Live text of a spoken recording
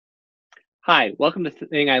Hi, welcome to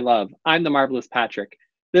Thing I Love. I'm the Marvelous Patrick.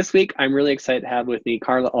 This week, I'm really excited to have with me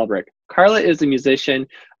Carla Ulbrich. Carla is a musician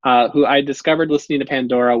who I discovered listening to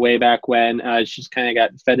Pandora way back when. She just kind of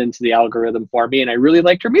got fed into the algorithm for me, and I really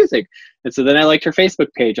liked her music. And so then I liked her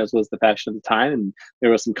Facebook page, as was the fashion at the time, and there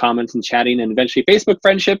was some comments and chatting, and eventually Facebook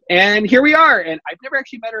friendship, and here we are. And I've never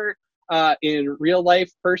actually met her in real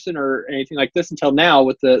life person or anything like this until now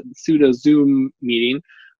with the pseudo Zoom meeting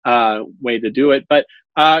way to do it. But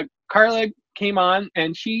Carla came on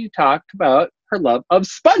and she talked about her love of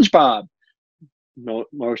Spongebob.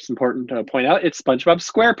 Most important to point out, it's Spongebob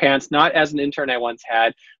Squarepants, not as an intern I once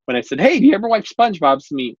had when I said, "Hey, do you ever watch Spongebob?"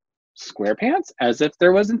 To me, Squarepants, as if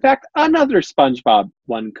there was in fact another Spongebob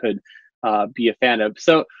one could be a fan of.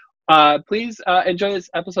 So please enjoy this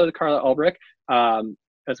episode of Carla Ulbrich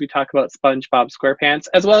as we talk about Spongebob Squarepants,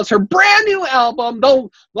 as well as her brand new album, the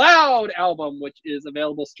Loud album, which is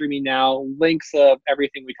available streaming now. Links of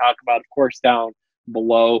everything we talk about, of course, down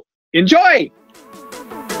below. Enjoy!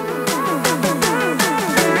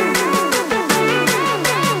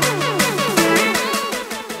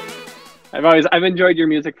 I've enjoyed your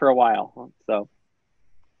music for a while, so.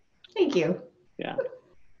 Thank you. Yeah.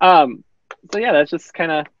 So yeah, that's just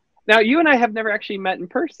kind of, now you and I have never actually met in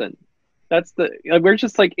person. We're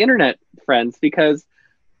just like internet friends because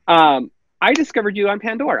I discovered you on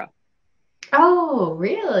Pandora. Oh,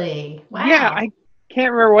 really? Wow. Yeah, I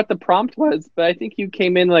can't remember what the prompt was, but I think you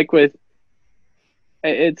came in like with,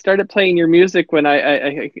 it started playing your music when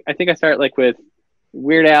I think I started like with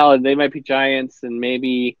Weird Al and They Might Be Giants and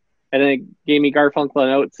maybe, and then it gave me Garfunkel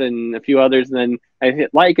and Oates and a few others, and then I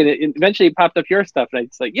hit like, and it eventually popped up your stuff, and I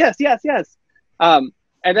just like, yes. And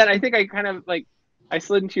then I think I kind of like, I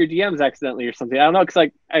slid into your DMs accidentally or something. I don't know, because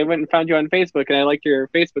like I went and found you on Facebook and I liked your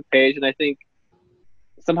Facebook page, and I think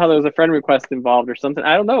somehow there was a friend request involved or something.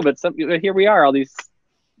 I don't know, but here we are all this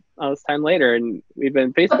time later, and we've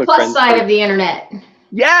been Facebook the plus friends. Side of the internet.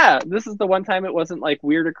 Yeah, this is the one time it wasn't like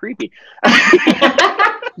weird or creepy.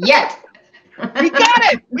 Yet. We got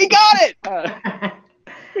it.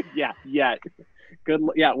 Yeah. Good.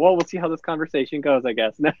 Yeah. Well, we'll see how this conversation goes, I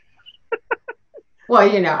guess. Well,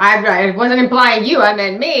 I wasn't implying you. I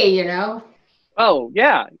meant me. Oh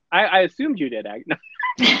yeah, I assumed you did.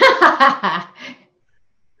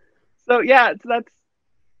 So yeah, so that's.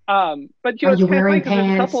 But Are it's you kind wearing of funny 'cause there's a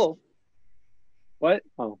pants? couple. What?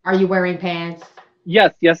 Oh. Are you wearing pants?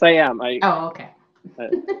 Yes, I am. Oh, okay.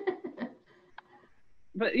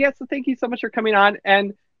 But yeah, so thank you so much for coming on.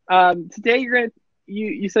 And today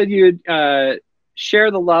you said you'd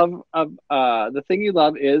share the love of the thing you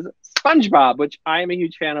love is SpongeBob, which I am a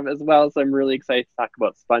huge fan of as well. So I'm really excited to talk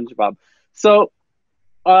about SpongeBob. So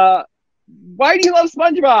why do you love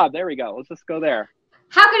SpongeBob? There we go. Let's just go there.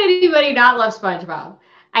 How could anybody not love SpongeBob?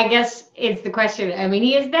 I guess it's the question. I mean,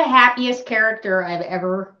 he is the happiest character I've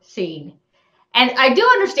ever seen. And I do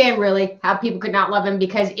understand really how people could not love him,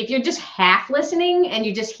 because if you're just half listening and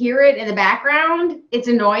you just hear it in the background, it's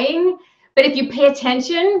annoying. But if you pay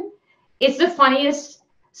attention, it's the funniest,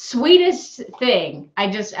 sweetest thing. I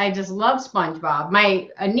just love SpongeBob. My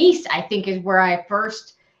niece, I think, is where I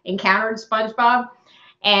first encountered SpongeBob.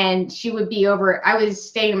 And she would be over, I was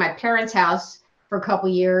staying in my parents' house for a couple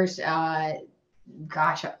years.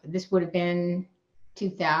 Gosh, this would have been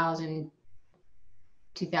 2000,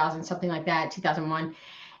 something like that, 2001.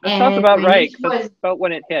 That sounds about right. That's about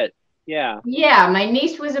when it hit. Yeah. Yeah, my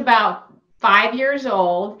niece was about 5 years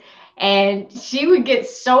old, and she would get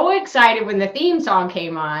so excited when the theme song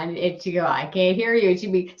came on. And she'd go, "I can't hear you." And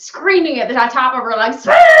she'd be screaming at the top of her like,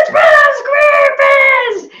 "SpongeBob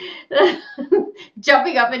SquarePants!"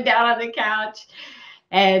 Jumping up and down on the couch.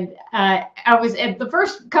 And I was at the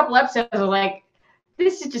first couple episodes, I was like,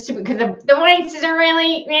 this is just stupid, because the voices are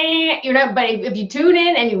really, but if you tune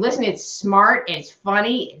in and you listen, it's smart, it's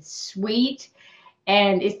funny, it's sweet,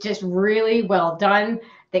 and it's just really well done.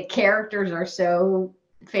 The characters are so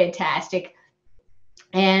fantastic.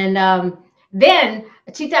 And then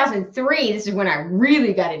 2003, this is when I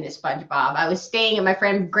really got into SpongeBob. I was staying at my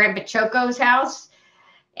friend Grandpa Choco's house,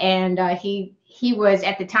 and he was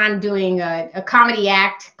at the time doing a comedy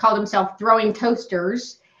act, called himself Throwing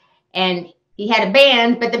Toasters, and he had a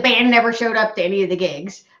band, but the band never showed up to any of the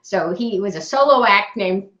gigs. So he was a solo act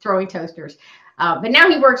named Throwing Toasters. But now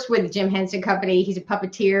he works with the Jim Henson Company. He's a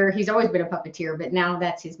puppeteer. He's always been a puppeteer, but now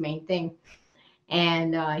that's his main thing.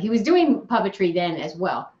 And he was doing puppetry then as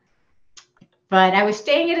well. But I was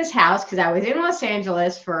staying at his house because I was in Los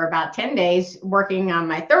Angeles for about 10 days working on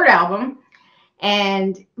my third album.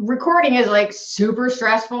 And recording is like super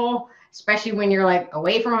stressful, especially when you're like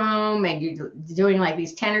away from home and you're doing like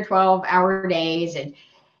these 10 or 12 hour days,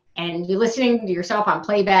 and you're listening to yourself on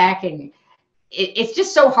playback, and it's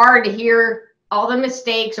just so hard to hear all the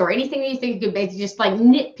mistakes or anything that you think could be just like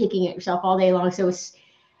nitpicking at yourself all day long. So it's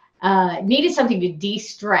needed something to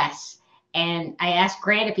de-stress. And I asked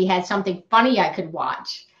Grant if he had something funny I could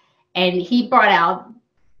watch. And he brought out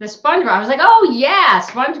the SpongeBob. I was like, oh yeah,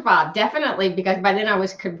 SpongeBob, definitely, because by then I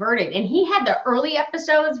was converted. And he had the early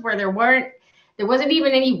episodes where there wasn't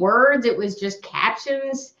even any words. It was just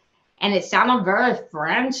captions, and it sounded very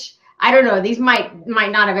French. I don't know. These might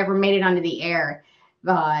not have ever made it onto the air.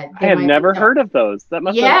 I had never heard of those. That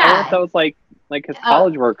must have, I don't know if that was like his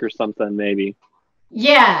college work or something, maybe.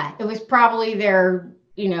 Yeah, it was probably their,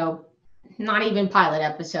 not even pilot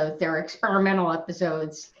episodes, their experimental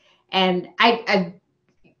episodes. And I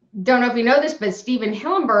don't know if you know this, but Steven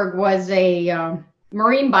Hillenburg was a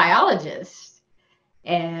marine biologist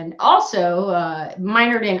and also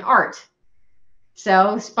minored in art.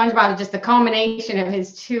 So SpongeBob is just the culmination of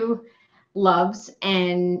his two loves,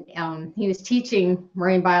 and he was teaching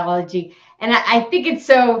marine biology. And I think it's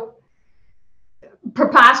so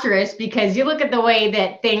preposterous because you look at the way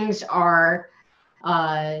that things are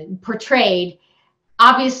portrayed.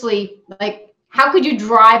 Obviously, like, how could you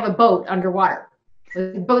drive a boat underwater?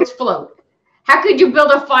 Boats float. How could you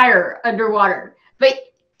build a fire underwater?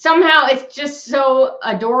 But somehow it's just so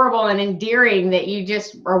adorable and endearing that you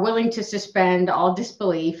just are willing to suspend all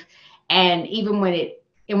disbelief. And even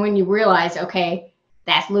when you realize, okay,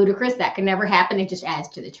 that's ludicrous, that can never happen, it just adds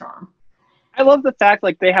to the charm. I love the fact,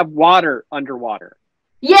 like, they have water underwater.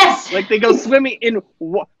 Yes. Like, they go swimming in,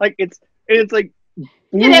 like, it's like blue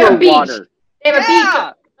they have a beach. Water. They have a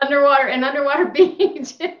beach underwater, an underwater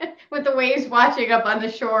beach with the waves washing up on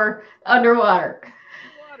the shore underwater.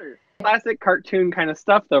 Classic cartoon kind of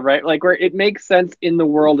stuff, though, right? Like, where it makes sense in the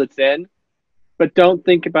world it's in, but don't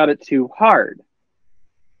think about it too hard.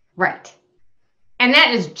 Right. And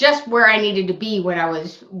that is just where I needed to be when I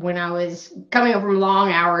was coming up from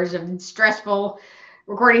long hours of stressful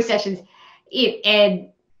recording sessions, and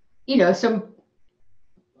some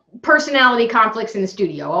personality conflicts in the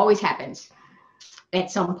studio always happens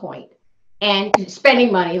at some point, and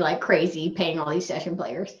spending money like crazy, paying all these session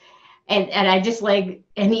players, and I just like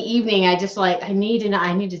in the evening, I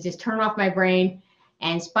need to just turn off my brain.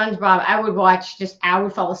 And SpongeBob, I would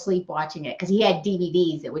fall asleep watching it because he had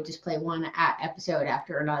DVDs that would just play one episode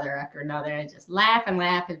after another, and just laugh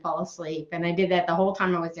and fall asleep. And I did that the whole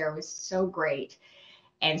time I was there. It was so great.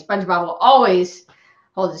 And SpongeBob will always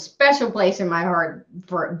hold a special place in my heart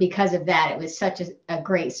because of that. It was such a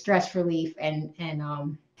great stress relief, and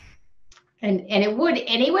it would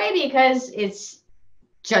anyway because it's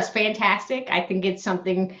just fantastic. I think it's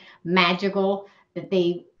something magical that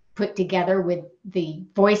they put together with the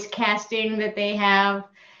voice casting that they have.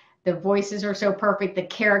 The voices are so perfect. The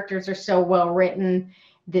characters are so well written.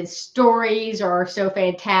 The stories are so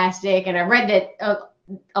fantastic. And I read that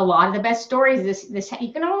a lot of the best stories, this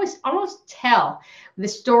you can almost tell the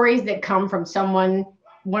stories that come from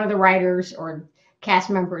one of the writers or cast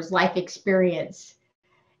members' life experience.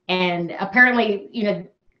 And apparently,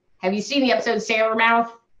 have you seen the episode Sailor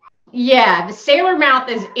Mouth? Yeah, the Sailor Mouth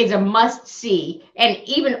is a must see, and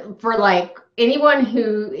even for like anyone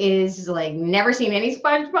who is like never seen any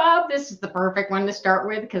SpongeBob, this is the perfect one to start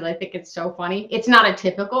with because I think it's so funny. It's not a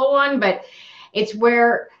typical one, but it's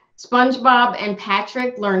where SpongeBob and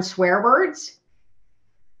Patrick learn swear words,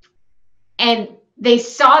 and they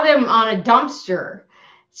saw them on a dumpster.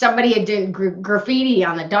 Somebody had done graffiti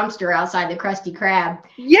on the dumpster outside the Krusty Krab.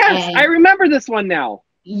 Yes, I remember this one now.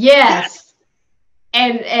 Yes.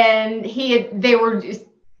 And they were just,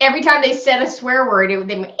 every time they said a swear word, they would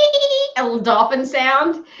a little dolphin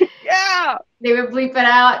sound. Yeah. They would bleep it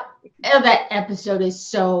out. Oh, that episode is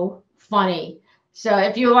so funny. So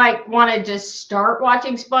if you want to just start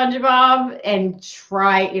watching SpongeBob and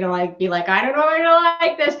try, be like, I don't know, I don't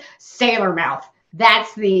like this, Sailor Mouth.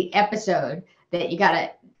 That's the episode that you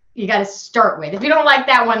gotta start with. If you don't like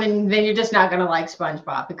that one, then you're just not gonna like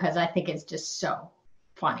SpongeBob because I think it's just so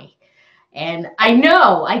funny. And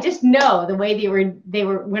I just know the way they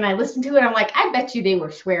were when I listened to it, I'm like, I bet you they were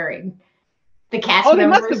swearing. The cast members. They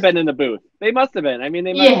must have been in the booth. They must have been. I mean,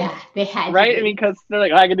 they must. Yeah, they had. Right? I mean, because they're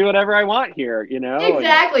like, I can do whatever I want here,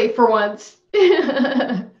 Exactly, for once.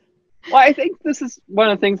 Well, I think this is one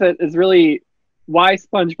of the things that is really why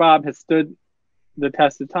SpongeBob has stood the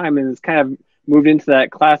test of time and has kind of moved into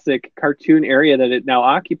that classic cartoon area that it now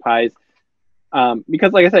occupies.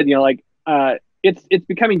 Because, like I said, it's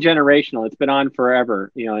becoming generational. It's been on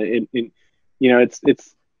forever.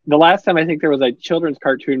 It's the last time I think there was a children's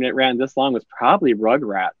cartoon that ran this long was probably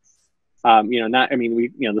Rugrats.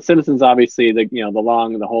 The Simpsons, obviously,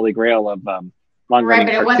 the holy grail of long running cartoons. Right,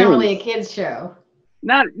 but it wasn't really a kids show.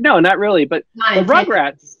 not really. But Not the intentional.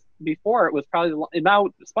 Rugrats before it was probably now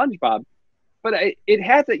SpongeBob, but it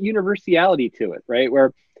has that universality to it, right?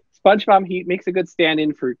 Where SpongeBob, he makes a good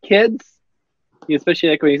stand-in for kids, especially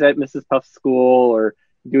like when he's at Mrs. Puff's school or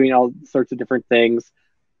doing all sorts of different things.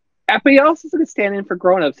 But he also is a good stand-in for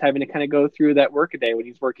grown-ups, having to kind of go through that workaday when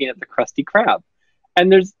he's working at the Krusty Krab.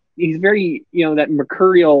 And he's very, that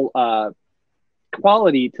mercurial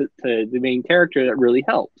quality to the main character that really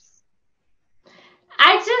helps.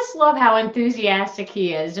 I just love how enthusiastic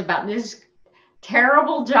he is about this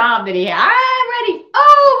terrible job that he has. I'm ready.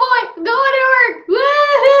 Oh boy, going to work.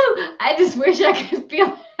 Woohoo! I just wish I could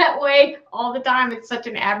feel that way all the time. It's such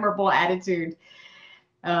an admirable attitude.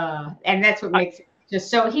 And that's what makes it just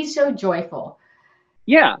so, he's so joyful.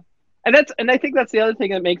 Yeah. And I think that's the other thing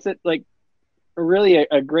that makes it like really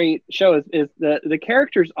a great show is the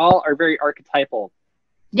characters all are very archetypal.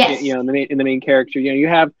 Yes. In the main character, you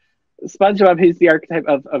have SpongeBob, he's the archetype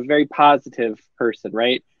of a very positive person,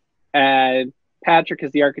 right? And Patrick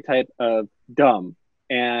is the archetype of dumb,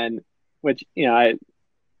 and which it's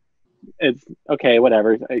okay,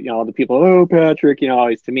 whatever. All the people, oh Patrick,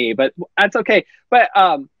 always to me, but that's okay. But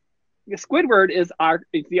Squidward is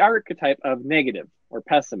the archetype of negative or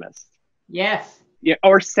pessimist. Yes. Yeah,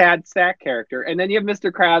 or sad sack character, and then you have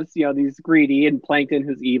Mr. Krabs, these greedy, and Plankton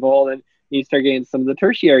who's evil, and you start getting some of the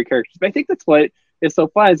tertiary characters. But I think that's what is so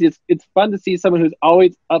fun. Is it's fun to see someone who's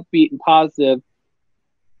always upbeat and positive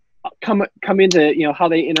come into how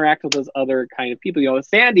they interact with those other kind of people.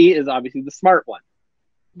 Sandy is obviously the smart one,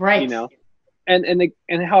 right? And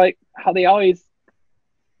how they always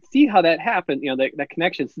see how that happened. That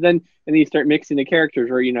connection. So then you start mixing the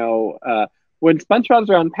characters, where when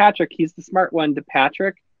SpongeBob's around Patrick, he's the smart one to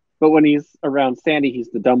Patrick, but when he's around Sandy,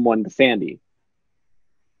 he's the dumb one to Sandy.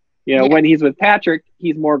 When he's with Patrick,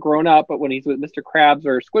 he's more grown up, but when he's with Mr. Krabs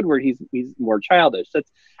or Squidward, he's more childish.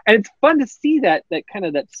 And it's fun to see that kind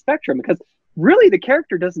of that spectrum, because really the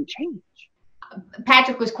character doesn't change.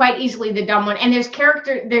 Patrick was quite easily the dumb one, and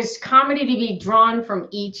there's comedy to be drawn from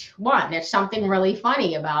each one. There's something really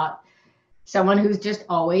funny about someone who's just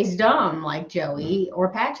always dumb, like Joey or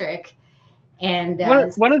Patrick. And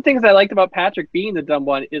one of the things I liked about Patrick being the dumb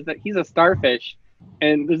one is that he's a starfish.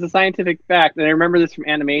 And there's a scientific fact, and I remember this from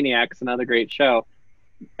Animaniacs, another great show.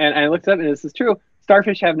 And I looked up, and this is true.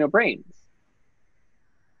 Starfish have no brains,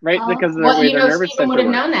 right? Because of the way their nervous Stephen center would have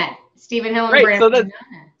works. known that. Stephen Hill and right. Brand would have known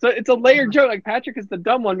that. So it's a layered joke. Like Patrick is the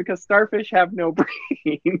dumb one because starfish have no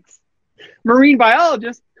brains. Marine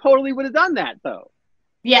biologists totally would have done that, though.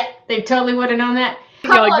 Yeah, they totally would have known that. A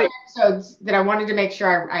couple of episodes that I wanted to make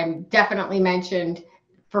sure I definitely mentioned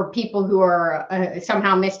for people who are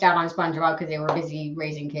somehow missed out on SpongeBob because they were busy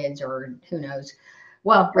raising kids or who knows.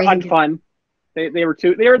 Well, raising fun. They were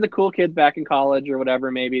the cool kids back in college or whatever.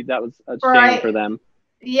 Maybe that was a shame for them.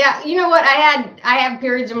 Yeah, you know what? I have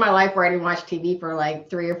periods in my life where I didn't watch TV for like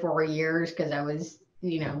 3 or 4 years because I was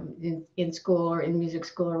in school or in music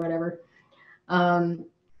school or whatever.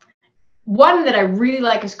 One that I really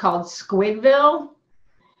like is called Squidville,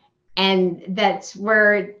 and that's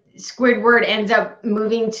where Squidward ends up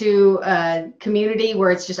moving to a community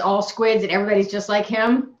where it's just all squids and everybody's just like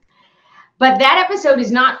him. But that episode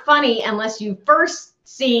is not funny unless you've first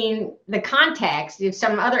seen the context of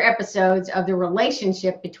some other episodes of the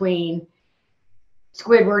relationship between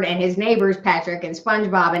Squidward and his neighbors, Patrick and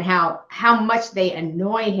SpongeBob, and how much they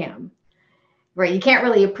annoy him. Right? You can't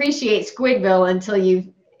really appreciate Squidville until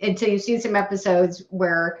you've seen some episodes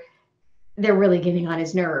where they're really getting on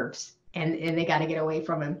his nerves. And they got to get away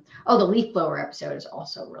from him. Oh, the leaf blower episode is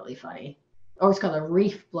also really funny. Oh, it's called a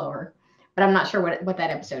reef blower, but I'm not sure what that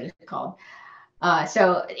episode is called.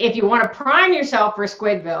 So if you want to prime yourself for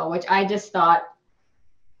Squidville, which I just thought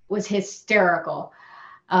was hysterical,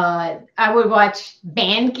 I would watch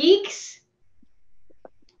Band Geeks,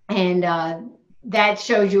 and that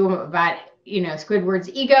shows you about Squidward's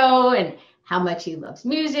ego and how much he loves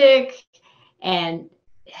music and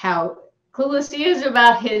how clueless he is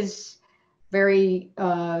about his very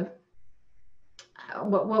what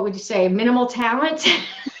would you say, minimal talent.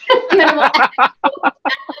 Minimal talent.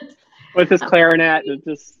 With his clarinet, it's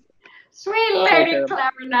just sweet lady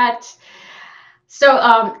clarinet.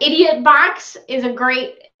 So Idiot Box is a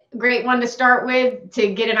great one to start with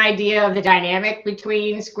to get an idea of the dynamic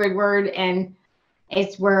between Squidward, and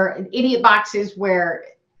it's where Idiot Box is where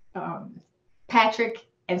Patrick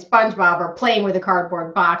and SpongeBob are playing with a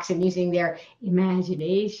cardboard box and using their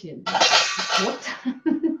imagination. What?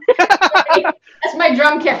 That's my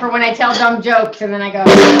drum kit for when I tell dumb jokes, and then I go.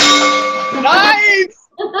 Nice.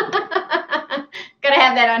 Gotta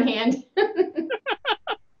have that on hand.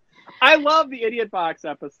 I love the Idiot Box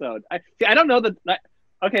episode. I don't know that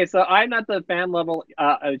Okay, so I'm not the fan level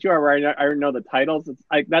as you are, where I know the titles. It's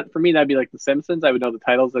like that for me. That'd be like The Simpsons. I would know the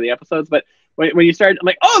titles of the episodes, but when you start, I'm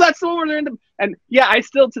like, oh, that's the one where they're in the. And yeah, I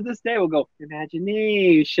still to this day will go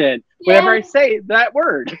imagination whenever I Yeah. say that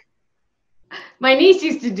word. My niece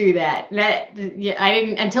used to do that. Yeah, I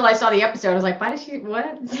didn't until I saw the episode. I was like, why does she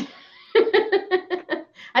what?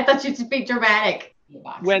 I thought she'd speak dramatic.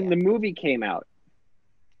 When the movie came out,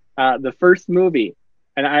 the first movie,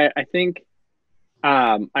 and I think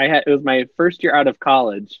I had it was my first year out of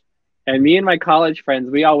college, and me and my college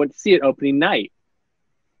friends we all went to see it opening night.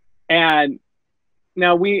 And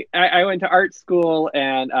now I went to art school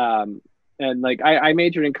and like I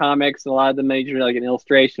majored in comics and a lot of them majored like in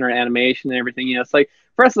illustration or animation and everything. You know, it's like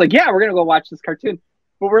for us like yeah we're gonna go watch this cartoon,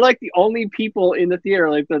 but we're like the only people in the theater.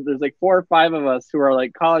 Like there's like 4 or 5 of us who are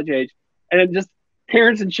like college age, and it just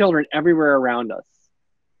parents and children everywhere around us.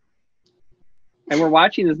 And we're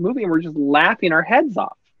watching this movie and we're just laughing our heads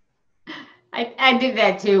off. I did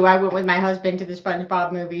that too. I went with my husband to the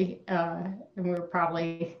SpongeBob movie, and we were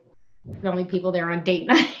probably the only people there on date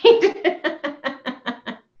night.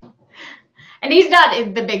 And he's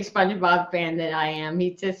not the big SpongeBob fan that I am.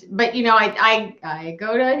 He's just, but you know, I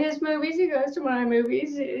go to his movies. He goes to my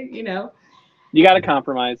movies. You know, You got to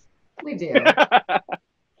compromise. we do. You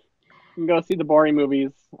can go see the boring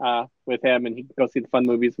movies with him, and he can go see the fun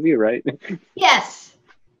movies with you, right? Yes,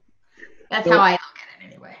 that's how I look at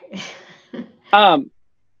it anyway.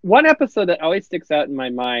 One episode that always sticks out in my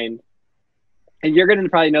mind, and you're going to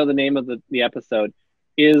probably know the name of the episode,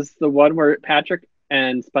 is the one where Patrick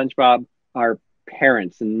and SpongeBob are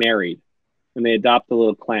parents and married, and they adopt the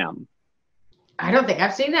little clam. I don't think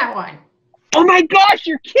I've seen that one. Oh my gosh,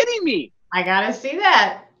 you're kidding me! I gotta see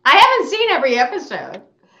that. I haven't seen every episode.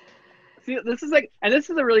 See, this is like, and this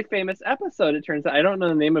is a really famous episode. It turns out I don't know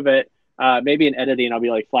the name of it. Maybe in editing, I'll be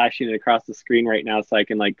like flashing it across the screen right now so I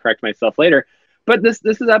can like correct myself later. But this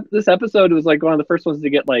episode was like one of the first ones to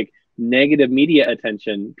get like negative media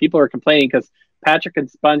attention. People are complaining because Patrick and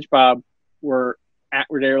SpongeBob were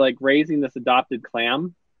they were like raising this adopted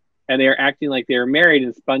clam, and they were acting like they were married,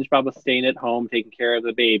 and SpongeBob was staying at home taking care of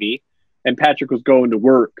the baby, and Patrick was going to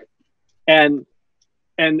work, and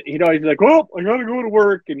he'd always be like, "Oh, I gotta go to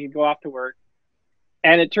work," and he'd go off to work,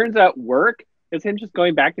 and it turns out work is him just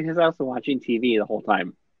going back to his house and watching TV the whole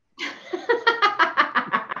time.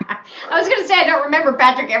 I was gonna say I don't remember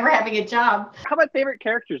Patrick ever having a job. How about favorite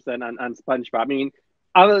characters then on SpongeBob? I mean,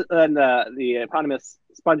 other than the eponymous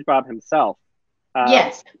SpongeBob himself,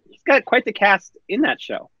 Yes. he's got quite the cast in that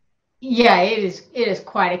show. Yeah, it is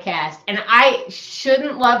quite a cast. And I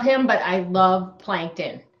shouldn't love him, but I love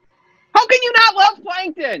Plankton. How can you not love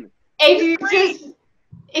Plankton?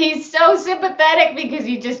 He's so sympathetic because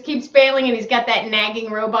he just keeps failing and he's got that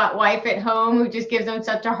nagging robot wife at home who just gives him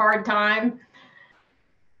such a hard time.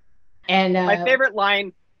 And my favorite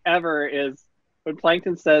line ever is when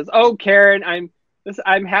Plankton says, "Oh, Karen,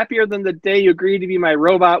 I'm happier than the day you agreed to be my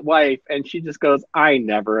robot wife," and she just goes, "I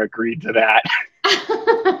never agreed to that."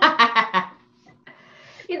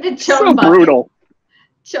 The chum so bucket. Brutal.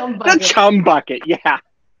 Chum bucket. The chum bucket, yeah.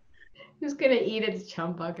 Who's gonna eat at the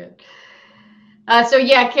chum bucket? So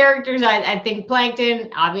yeah, characters. I think Plankton,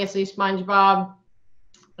 obviously SpongeBob.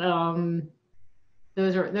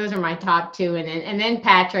 Those are my top two, and then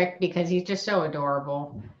Patrick because he's just so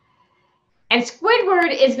adorable. And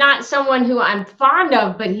Squidward is not someone who I'm fond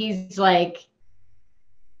of, but he's like,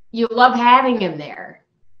 you love having him there,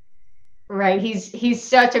 right? He's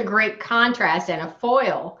such a great contrast and a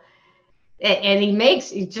foil, and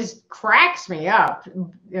he just cracks me up.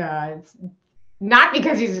 Not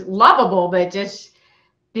because he's lovable, but just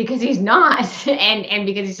because he's not, and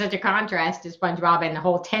because he's such a contrast to SpongeBob and the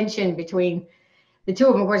whole tension between the two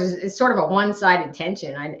of them. Of course, it's sort of a one-sided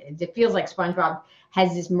tension. It feels like SpongeBob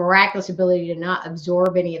has this miraculous ability to not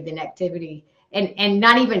absorb any of the negativity and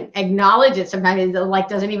not even acknowledge it. Sometimes it like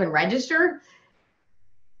doesn't even register.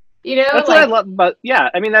 You know, that's what I love. But yeah,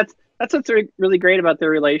 I mean that's what's really great about their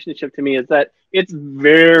relationship to me is that it's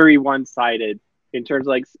very one-sided in terms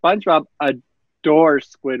of like SpongeBob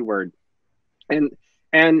adores Squidward,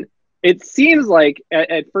 and it seems like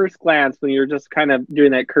at first glance when you're just kind of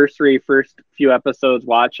doing that cursory first few episodes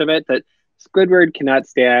watch of it that Squidward cannot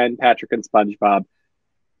stand Patrick and SpongeBob.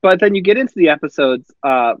 But then you get into the episodes,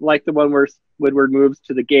 like the one where Squidward moves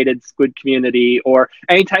to the gated squid community, or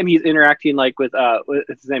anytime he's interacting like with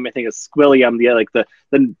his name I think is Squilliam,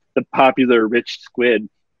 the popular rich squid.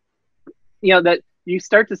 You know, that you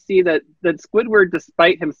start to see that Squidward,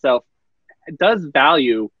 despite himself, does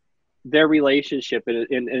value their relationship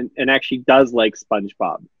and actually does like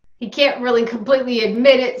SpongeBob. He can't really completely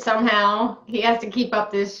admit it somehow. He has to keep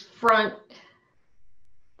up this front.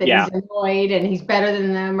 that he's annoyed and he's better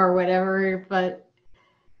than them or whatever. But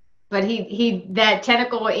he that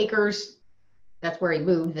Tentacle Acres, that's where he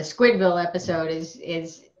moved. The Squidville episode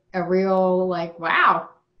is a real like, wow.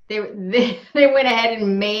 They went ahead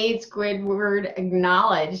and made Squidward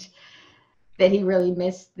acknowledge that he really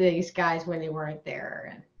missed these guys when they weren't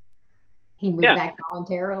there, and he moved back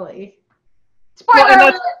voluntarily. Spoiler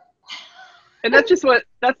alert! And that's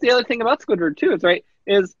the other thing about Squidward too,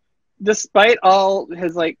 is despite all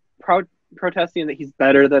his like protesting that he's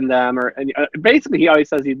better than them, basically he always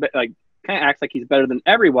says he's like kind of acts like he's better than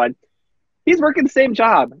everyone. He's working the same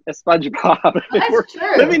job as SpongeBob. We're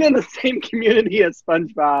living in the same community as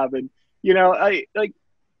SpongeBob, and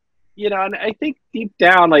and I think deep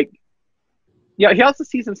down, he also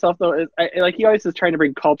sees himself though as he always is trying to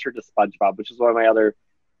bring culture to SpongeBob, which is one of my other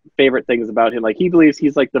favorite things about him. Like he believes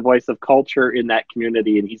he's like the voice of culture in that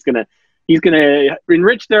community, and he's gonna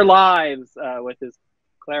enrich their lives with his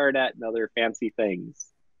clarinet and other fancy things.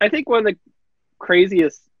 I think one of the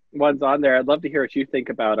craziest ones on there. I'd love to hear what you think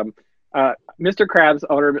about him. Mr. Krabs,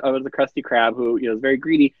 owner of the Krusty Krab, who is very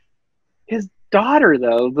greedy. His daughter,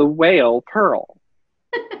 though, the whale Pearl.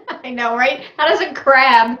 I know, right? How does a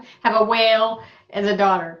crab have a whale as a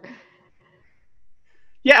daughter?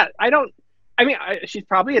 Yeah, she's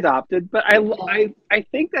probably adopted, but I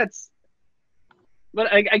think that's.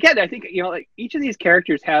 But again, I think each of these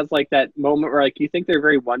characters has like that moment where you think they're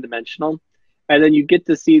very one-dimensional, and then you get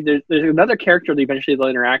to see there's another character that eventually they'll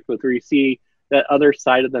interact with, where you see that other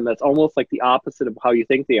side of them that's almost like the opposite of how you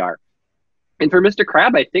think they are. And for Mr.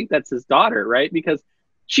 Krab, I think that's his daughter, right? Because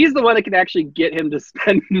she's the one that can actually get him to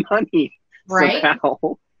spend money somehow.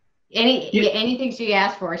 Anything she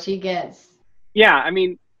asks for, she gets. Yeah,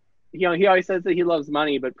 he always says that he loves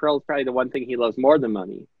money, but Pearl's probably the one thing he loves more than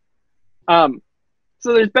money.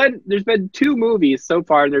 So there's been 2 movies so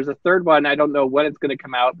far, and there's a third one. I don't know when it's going to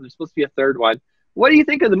come out, but there's supposed to be a third one. What do you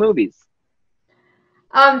think of the movies?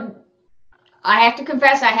 I have to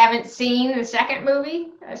confess, I haven't seen the second movie.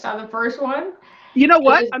 I saw the first one. You know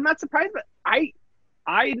what? I'm not surprised, but I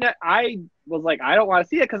was like, I don't want to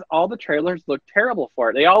see it because all the trailers looked terrible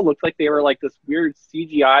for it. They all looked like they were like this weird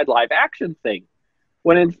CGI live action thing.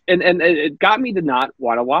 And it got me to not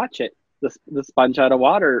want to watch it. The Sponge Out of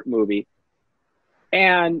Water movie.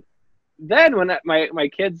 And then when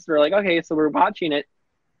my kids were like, okay, so we're watching it,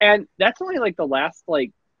 and that's only like the last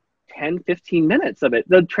 10-15 minutes of it.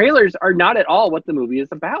 The trailers are not at all what the movie is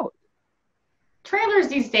about. Trailers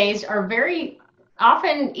these days are very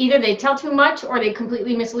often either they tell too much or they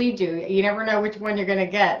completely mislead you. You never know which one you're going to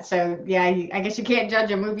get. So yeah, I guess you can't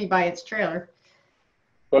judge a movie by its trailer.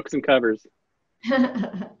 Books and covers.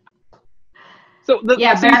 I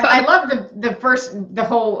love the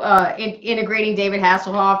whole integrating David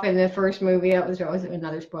Hasselhoff in the first movie. That was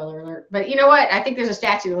another spoiler alert. But you know what? I think there's a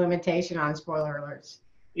statute of limitation on spoiler alerts.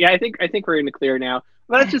 Yeah, I think we're in the clear now.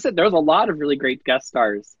 But that's just it. There was a lot of really great guest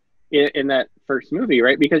stars in that first movie,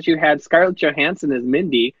 right? Because you had Scarlett Johansson as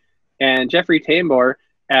Mindy and Jeffrey Tambor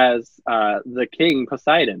as the King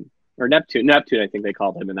Poseidon, or Neptune. Neptune, I think they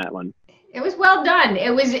called him in that one. It was well done.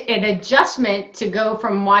 It was an adjustment to go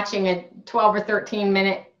from watching a 12 or 13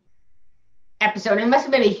 minute episode. It must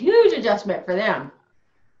have been a huge adjustment for them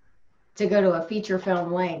to go to a feature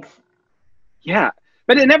film length. Yeah,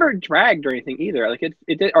 but it never dragged or anything either. Like it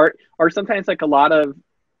did, or sometimes like a lot of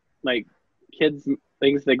like kids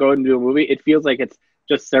things that go into a movie, it feels like it's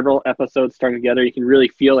just several episodes strung together. You can really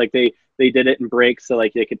feel like they did it in breaks so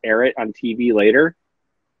like they could air it on TV later.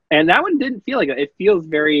 And that one didn't feel like that. It feels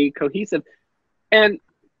very cohesive. And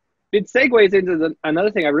it segues into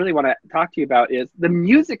another thing I really want to talk to you about is the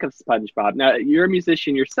music of SpongeBob. Now, you're a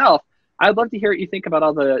musician yourself. I'd love to hear what you think about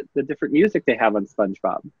all the different music they have on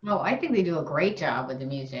SpongeBob. Oh, I think they do a great job with the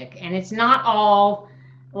music. And it's not all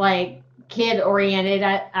like kid-oriented.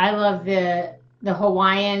 I love the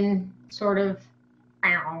Hawaiian sort of.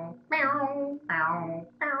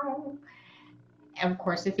 Of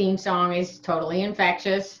course, the theme song is totally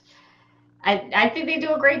infectious. I think they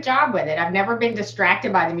do a great job with it. I've never been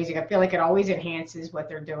distracted by the music. I feel like it always enhances what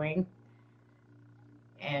they're doing.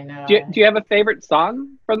 And do you have a favorite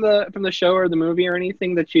song from the show or the movie or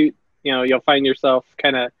anything that you'll find yourself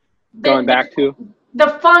kind of going back to?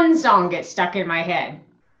 The fun song gets stuck in my head.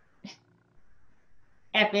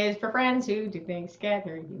 F is for friends who do things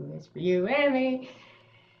together. U is for you and me.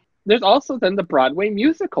 There's also then the Broadway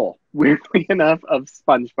musical, weirdly enough, of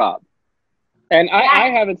SpongeBob. And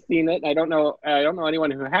I haven't seen it. I don't know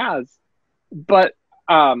anyone who has. But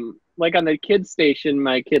like on the kids station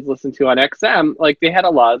my kids listen to on XM, like they had a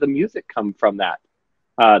lot of the music come from that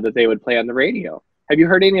they would play on the radio. Have you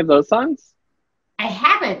heard any of those songs? I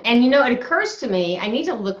haven't. And, you know, it occurs to me, I need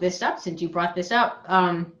to look this up since you brought this up.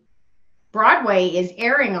 Broadway is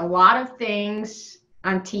airing a lot of things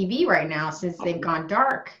on TV right now since they've gone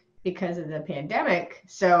dark because of the pandemic.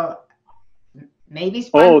 So maybe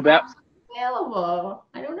SpongeBob's available.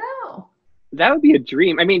 I don't know. That would be a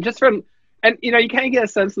dream. I mean, just from, and you know, you kind of get a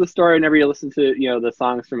sense of the story whenever you listen to, you know, the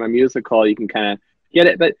songs from a musical, you can kind of get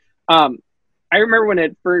it. But I remember when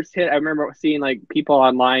it first hit, I remember seeing like people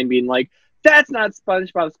online being like, that's not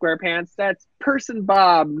SpongeBob SquarePants, that's Person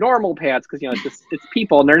Bob Normal Pants, because you know it's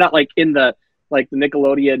people and they're not like in the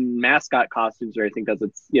Nickelodeon mascot costumes or anything, because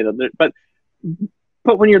it's, you know,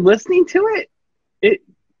 but when you're listening to it, it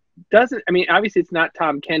doesn't. I mean, obviously it's not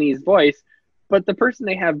Tom Kenny's voice, but the person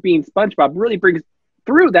they have being SpongeBob really brings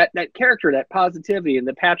through that character, that positivity, and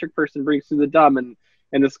the Patrick person brings through the dumb and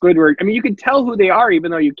the Squidward. I mean, you can tell who they are even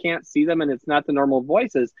though you can't see them and it's not the normal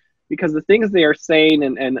voices, because the things they are saying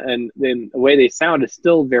and the way they sound is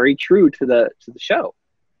still very true to the show.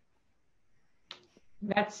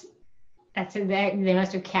 That's it. They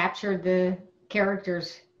must have captured the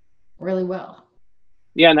characters really well.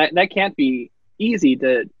 Yeah, and that can't be easy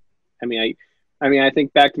to. I mean, I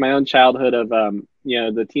think back to my own childhood of you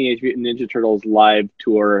know, the Teenage Mutant Ninja Turtles live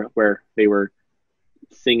tour where they were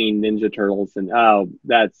singing Ninja Turtles, and oh,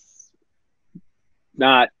 that's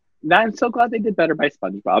not. I'm so glad they did better by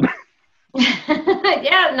SpongeBob.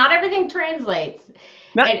 Yeah, not everything translates.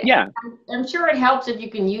 Yeah. I'm sure it helps if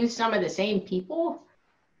you can use some of the same people,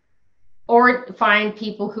 or find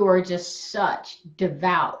people who are just such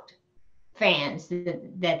devout fans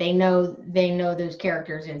that they know those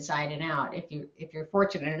characters inside and out. If you're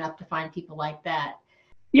fortunate enough to find people like that.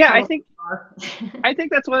 Yeah, I think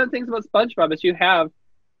that's one of the things about SpongeBob is you have,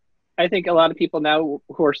 I think, a lot of people now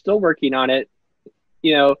who are still working on it,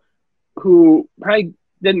 you know, who probably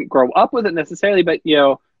didn't grow up with it necessarily, but, you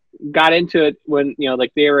know, got into it when, you know,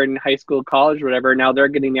 like they were in high school, college, or whatever. Now they're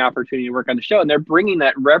getting the opportunity to work on the show, and they're bringing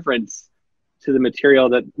that reverence to the material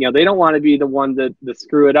that, you know, they don't want to be the one to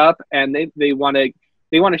screw it up, and they want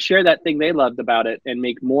to share that thing they loved about it and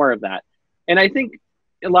make more of that. And I think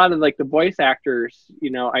a lot of like the voice actors,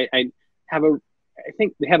 you know, I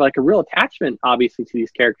think they have like a real attachment obviously to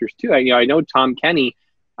these characters too. I know Tom Kenny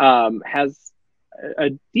has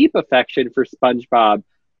a deep affection for SpongeBob,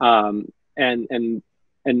 and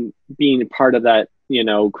being a part of that, you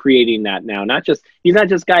know, creating that now. He's not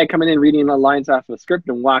just guy coming in reading the lines off of a script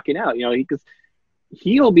and walking out. You know, because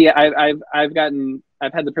he'll be. I've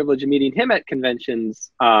had the privilege of meeting him at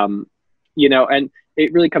conventions. You know, and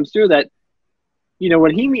it really comes through that, you know,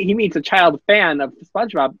 when he meets a child fan of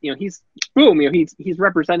SpongeBob, you know, he's boom, you know, he's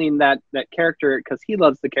representing that character because he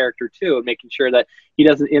loves the character too, and making sure that he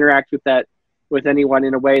doesn't interact with anyone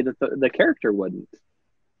in a way that the character wouldn't.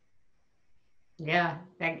 Yeah,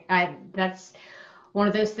 that's one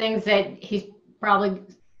of those things that he's probably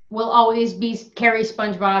will always carry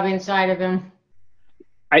SpongeBob inside of him.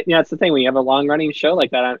 You know, that's the thing when you have a long running show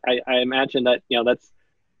like that. I imagine that, you know, that's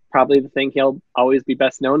probably the thing he'll always be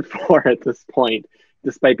best known for at this point,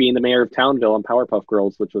 despite being the mayor of Townville and Powerpuff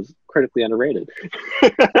Girls, which was critically underrated.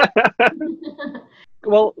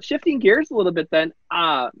 Well, shifting gears a little bit then,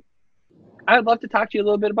 I'd love to talk to you a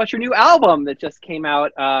little bit about your new album that just came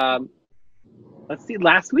out, let's see,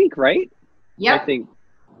 last week, right? Yep. I think.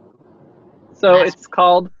 So it's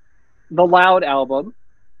called The Loud Album.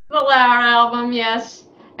 The Loud Album, yes.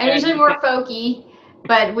 I'm usually more folky,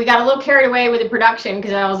 but we got a little carried away with the production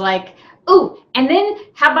because I was like, ooh, and then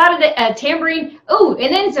how about a tambourine? Ooh,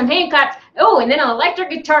 and then some hand claps. Oh, and then an electric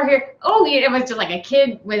guitar here. Oh, it was just like a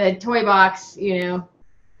kid with a toy box, you know,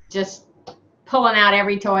 just pulling out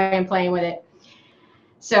every toy and playing with it.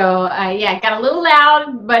 So, yeah, it got a little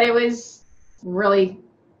loud, but it was really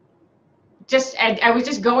just, I was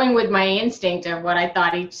just going with my instinct of what I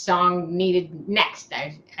thought each song needed next.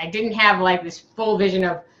 I didn't have like this full vision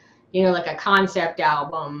of, you know, like a concept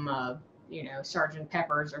album of, you know, Sgt.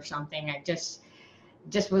 Pepper's or something. I just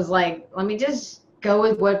was like, let me just go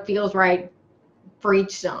with what feels right for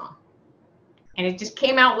each song. And it just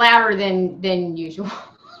came out louder than usual.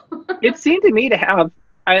 It seemed to me to have,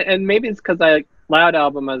 and maybe it's because Loud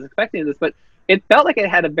Album, I was expecting this, but it felt like it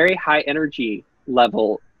had a very high energy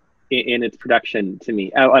level in its production to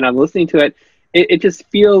me. When I'm listening to it, it just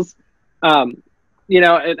feels, you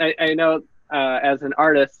know, I know as an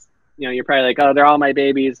artist, you know, you're probably like, oh, they're all my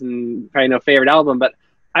babies and probably no favorite album, but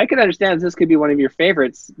I can understand this could be one of your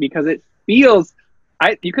favorites because it feels,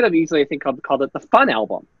 you could have easily, I think, called it the fun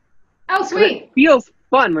album. Oh, sweet. It feels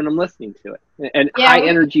fun when I'm listening to it, and yeah, high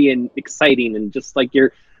energy and exciting, and just like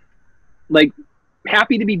you're like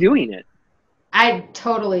happy to be doing it. I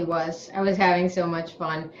totally was. I was having so much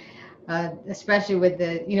fun. especially with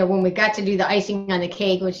the, when we got to do the icing on the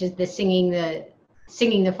cake, which is the singing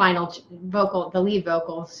the final vocal, the lead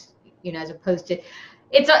vocals, as opposed to,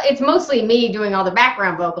 it's mostly me doing all the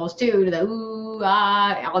background vocals too, to the ooh,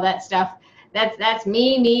 ah, all that stuff. That's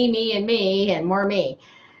me, and more me.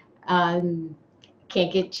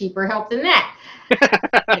 Can't get cheaper help than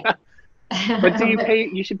that. But do you pay?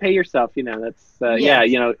 You should pay yourself. That's yes.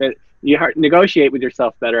 you negotiate with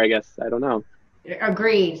yourself better, I guess. I don't know.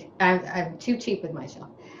 Agreed. I'm too cheap with myself.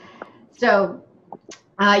 So,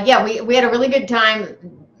 yeah, we had a really good time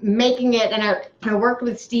making it, and I worked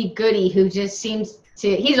with Steve Goody, who just seems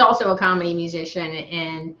to. He's also a comedy musician,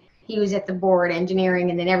 and he was at the board engineering,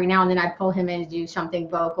 and then every now and then I'd pull him in to do something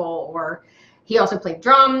vocal, or he also played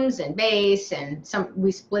drums and bass, and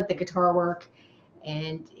we split the guitar work,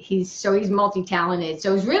 and he's multi-talented.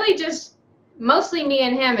 So it's really just mostly me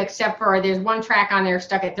and him, except for there's one track on there,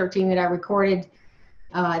 Stuck at 13, that I recorded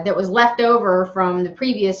that was left over from the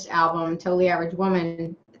previous album, Totally Average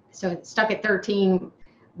Woman. So Stuck at 13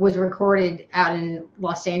 was recorded out in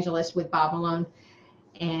Los Angeles with Bob Malone,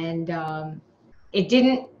 and it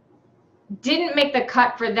didn't make the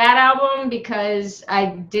cut for that album because I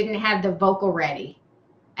didn't have the vocal ready.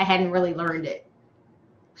 I hadn't really learned it.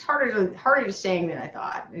 It's harder to sing than I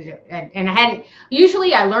thought, and I hadn't.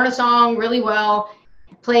 Usually, I learn a song really well,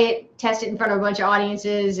 play it, test it in front of a bunch of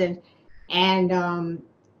audiences, and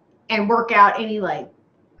work out any, like,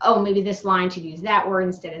 oh, maybe this line should use that word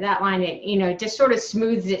instead of that line. It just sort of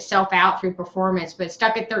smooths itself out through performance. But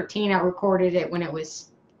Stuck at 13, I recorded it when I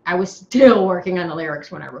was still working on the lyrics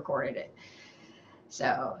when I recorded it.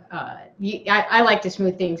 So I like to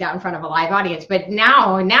smooth things out in front of a live audience, but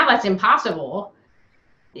now that's impossible.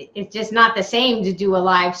 It's just not the same to do a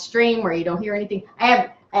live stream where you don't hear anything.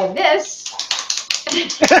 I have this,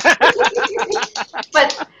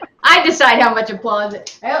 but I decide how much applause.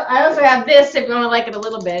 I also have this if you want to like it a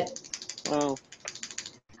little bit. Oh.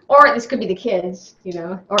 Or this could be the kids,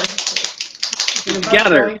 or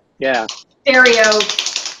together. Yeah. Stereo,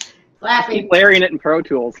 laughing. Keep layering it in Pro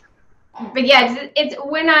Tools. But yeah, it's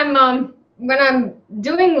when I'm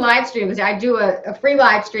doing live streams, I do a free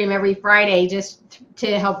live stream every Friday just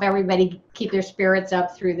to help everybody keep their spirits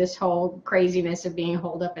up through this whole craziness of being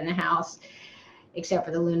holed up in the house, except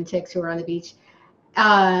for the lunatics who are on the beach.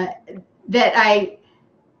 That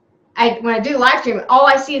when I do live stream, all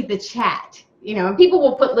I see is the chat, and people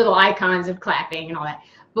will put little icons of clapping and all that.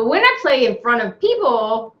 But when I play in front of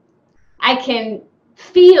people, I can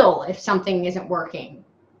feel if something isn't working.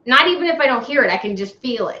 Not even if I don't hear it, I can just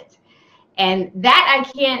feel it. And that I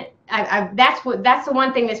can't, that's the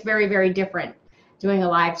one thing that's very, very different doing a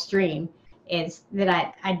live stream, is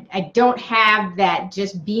that I don't have that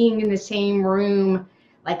just being in the same room,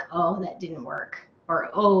 like, oh, that didn't work, or,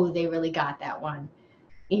 oh, they really got that one,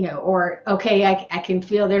 or, okay, I can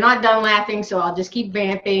feel they're not done laughing, so I'll just keep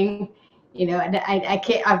vamping, and I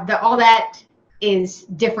can't, all that is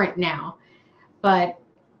different now. But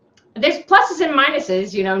there's pluses and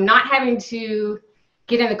minuses, not having to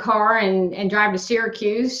get in the car and drive to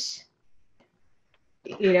Syracuse,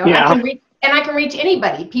 Yeah. I can reach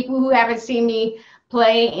anybody, people who haven't seen me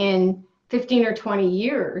play in 15 or 20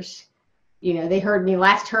 years. They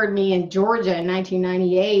last heard me in Georgia in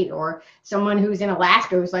 1998, or someone who's in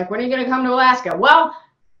Alaska who's like, when are you going to come to Alaska? Well,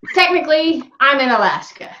 technically, I'm in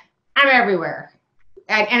Alaska. I'm everywhere.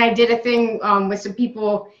 And I did a thing with some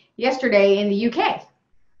people yesterday in the UK.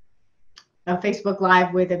 A Facebook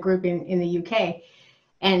Live with a group in the UK.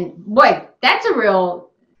 And boy, that's a real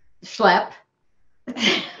schlep to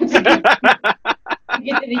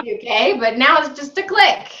get to the UK, but now it's just a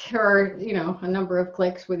click, or a number of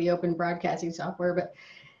clicks with the open broadcasting software. But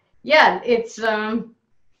yeah, it's there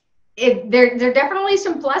are definitely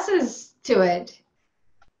some pluses to it.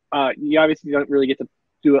 You obviously don't really get to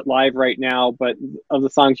do it live right now, but of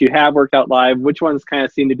the songs you have worked out live, which ones kind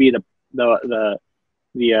of seem to be the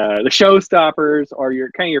showstoppers, or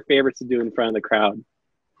your favorites to do in front of the crowd?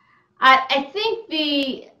 I think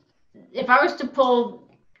if I was to pull,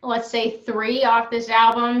 let's say, 3 off this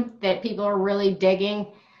album that people are really digging,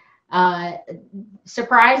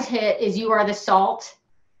 surprise hit is "You Are the Salt,"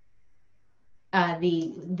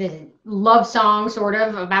 the love song sort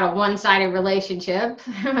of about a one-sided relationship.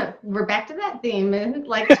 We're back to that theme,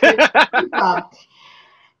 like Spongebob.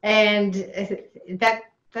 And that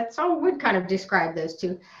song would kind of describe those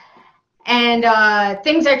two. And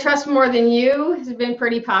Things I Trust More Than You has been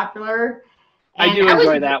pretty popular. And I do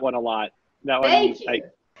enjoy that one a lot. That one. Thank you.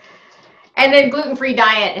 And then Gluten Free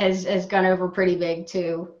Diet has gone over pretty big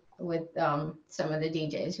too, with some of the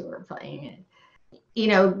DJs who are playing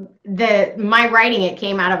it. My writing it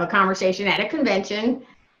came out of a conversation at a convention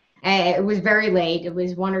And it was very late. It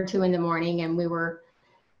was 1 or 2 in the morning, and we were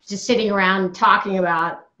just sitting around talking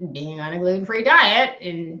about being on a gluten-free diet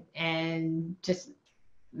and just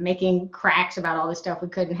making cracks about all the stuff we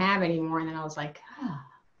couldn't have anymore. And then I was like,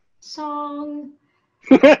 song.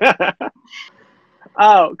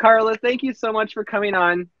 Oh, Carla, thank you so much for coming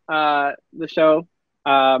on the show.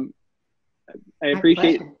 I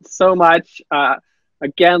appreciate it so much.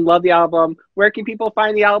 Again, love the album. Where can people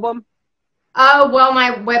find the album? Well,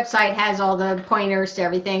 my website has all the pointers to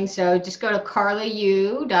everything. So just go to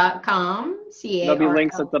carlau.com. There'll be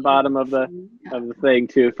links at the bottom of the thing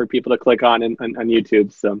too for people to click on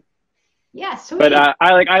YouTube. So yeah, sweet. But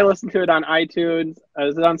I listen to it on iTunes.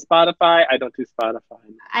 Is it on Spotify? I don't do Spotify.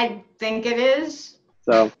 I think it is.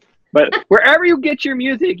 So, but wherever you get your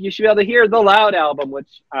music, you should be able to hear the Loud album,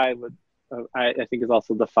 which I think is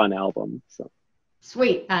also the fun album. So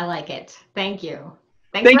sweet, I like it. Thank you.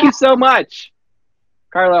 Thank you so much,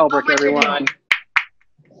 Carla Ulbrich, everyone.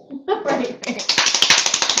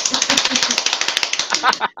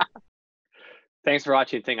 Thanks for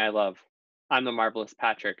watching Thing I Love. I'm the Marvelous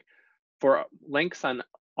Patrick. For links on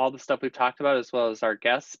all the stuff we've talked about, as well as our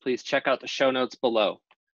guests, please check out the show notes below.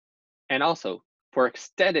 And also, for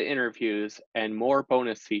extended interviews and more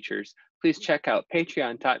bonus features, please check out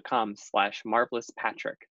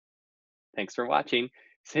patreon.com/marvelouspatrick. Thanks for watching.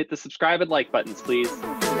 Hit the subscribe and like buttons, please.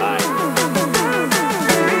 Bye.